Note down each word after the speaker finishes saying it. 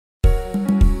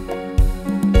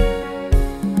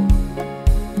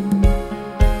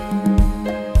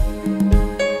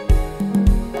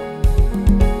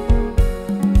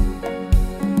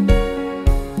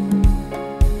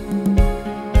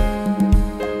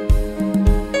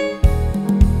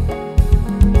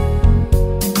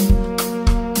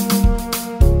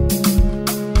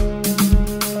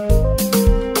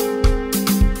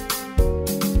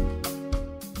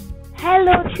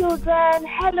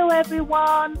Hello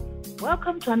everyone,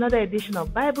 welcome to another edition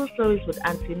of Bible Stories with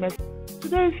Auntie Mercy.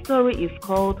 Today's story is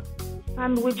called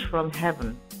Sandwich from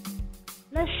Heaven.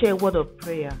 Let's share a word of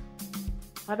prayer.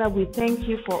 Father, we thank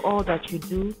you for all that you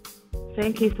do.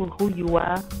 Thank you for who you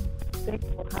are. Thank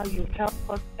you for how you help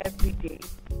us every day.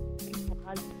 Thank you for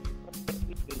how you keep us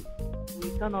every day. We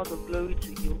return all the glory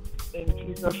to you in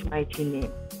Jesus' mighty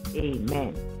name.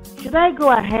 Amen. Should I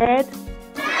go ahead?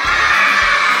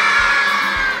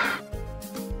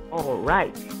 All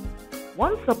right.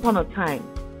 Once upon a time,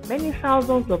 many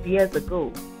thousands of years ago,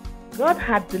 God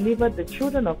had delivered the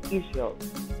children of Israel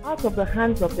out of the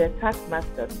hands of their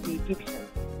taskmasters, the Egyptians.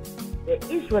 The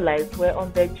Israelites were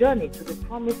on their journey to the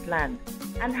promised land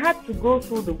and had to go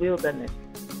through the wilderness.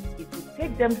 It would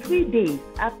take them 3 days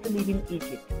after leaving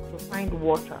Egypt to find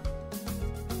water.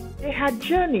 They had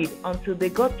journeyed until they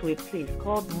got to a place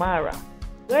called Marah,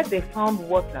 where they found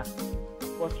water.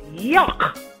 But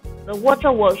yuck! The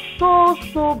water was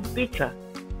so bitter.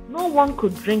 No one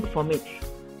could drink from it.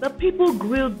 The people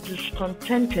grew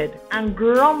discontented and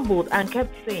grumbled and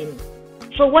kept saying,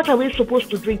 "So what are we supposed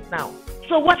to drink now?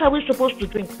 So what are we supposed to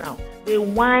drink now?" They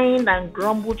whined and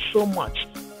grumbled so much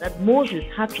that Moses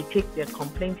had to take their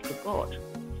complaints to God.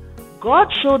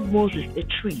 God showed Moses a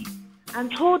tree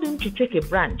and told him to take a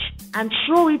branch and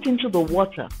throw it into the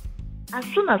water. As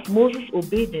soon as Moses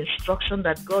obeyed the instruction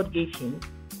that God gave him,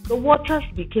 the waters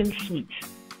became sweet.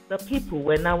 The people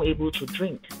were now able to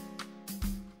drink.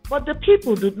 But the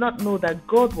people did not know that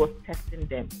God was testing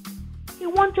them. He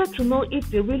wanted to know if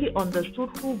they really understood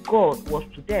who God was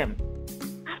to them.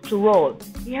 After all,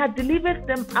 he had delivered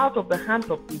them out of the hands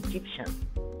of the Egyptians,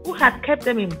 who had kept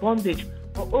them in bondage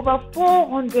for over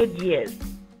 400 years.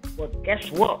 But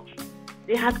guess what?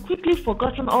 They had quickly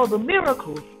forgotten all the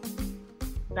miracles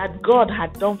that God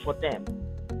had done for them,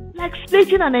 like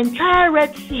splitting an entire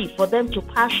Red Sea for them to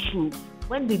pass through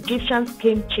when the Egyptians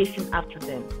came chasing after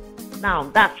them. Now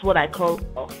that's what I call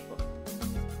awesome.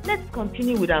 Let's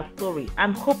continue with our story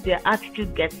and hope their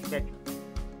attitude gets better.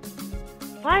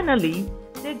 Finally,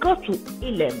 they got to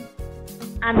Elim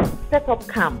and set up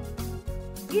camp.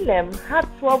 Elim had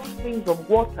 12 springs of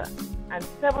water and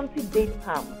 70 date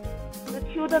palms. The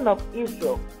children of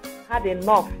Israel had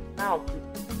enough now to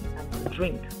eat and to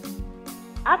drink.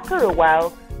 After a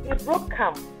while, they broke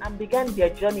camp and began their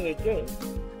journey again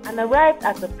and arrived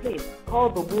at a place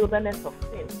called the Wilderness of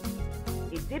Sin.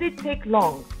 It didn't take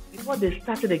long before they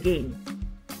started again.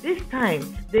 This time,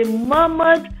 they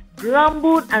murmured,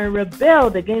 grumbled, and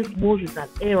rebelled against Moses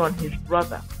and Aaron, his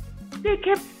brother. They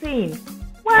kept saying,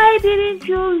 "Why didn't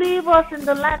you leave us in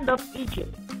the land of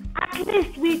Egypt? At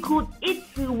least we could eat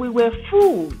till we were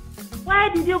full. Why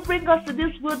did you bring us to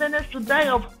this wilderness to die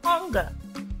of hunger?"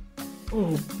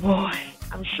 Oh boy,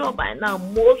 I'm sure by now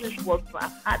Moses was to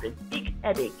have had a big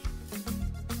headache.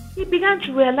 He began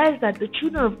to realize that the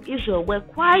children of Israel were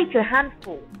quite a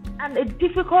handful and a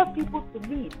difficult people to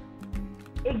lead.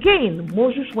 Again,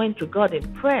 Moses went to God in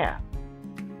prayer.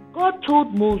 God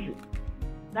told Moses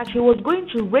that he was going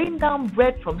to rain down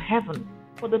bread from heaven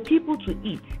for the people to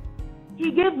eat.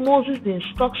 He gave Moses the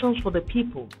instructions for the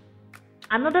people.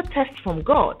 Another test from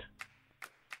God.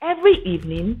 Every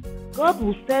evening, God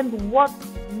will send what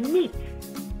meat,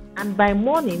 and by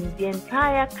morning, the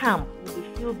entire camp will be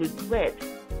filled with bread.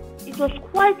 It was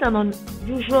quite an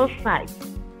unusual sight.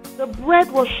 The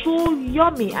bread was so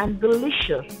yummy and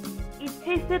delicious. It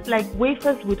tasted like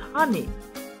wafers with honey.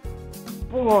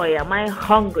 Boy, am I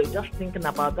hungry just thinking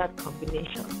about that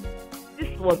combination.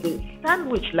 This was a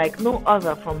sandwich like no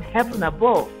other from heaven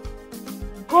above.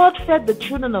 God fed the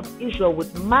children of Israel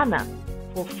with manna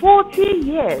for 40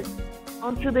 years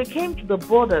until they came to the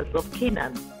borders of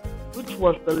Canaan, which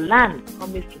was the land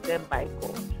promised to them by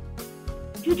God.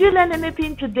 Did you learn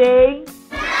anything today?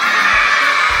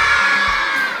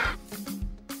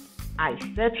 I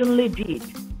certainly did.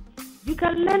 You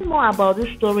can learn more about this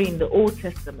story in the Old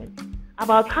Testament,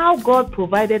 about how God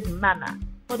provided manna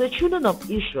for the children of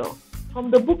Israel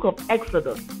from the book of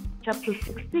Exodus, chapter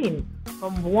 16,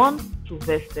 from 1 to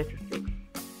verse 36.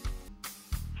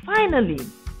 Finally,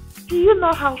 do you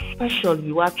know how special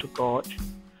you are to God?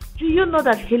 Do you know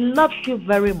that He loves you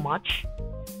very much?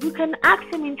 You can ask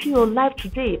Him into your life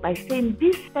today by saying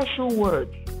these special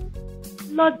words: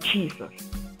 "Lord Jesus,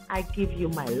 I give you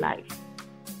my life."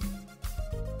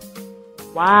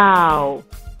 Wow!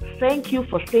 Thank you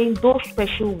for saying those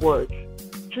special words.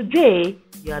 Today,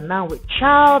 you are now a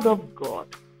child of God.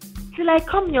 Till I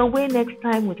come your way next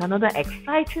time with another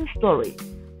exciting story.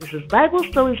 This is Bible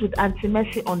Stories with Auntie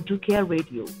Mercy on Dukia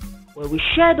Radio, where we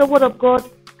share the Word of God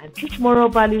and teach moral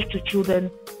values to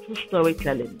children through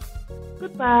storytelling.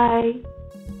 Goodbye.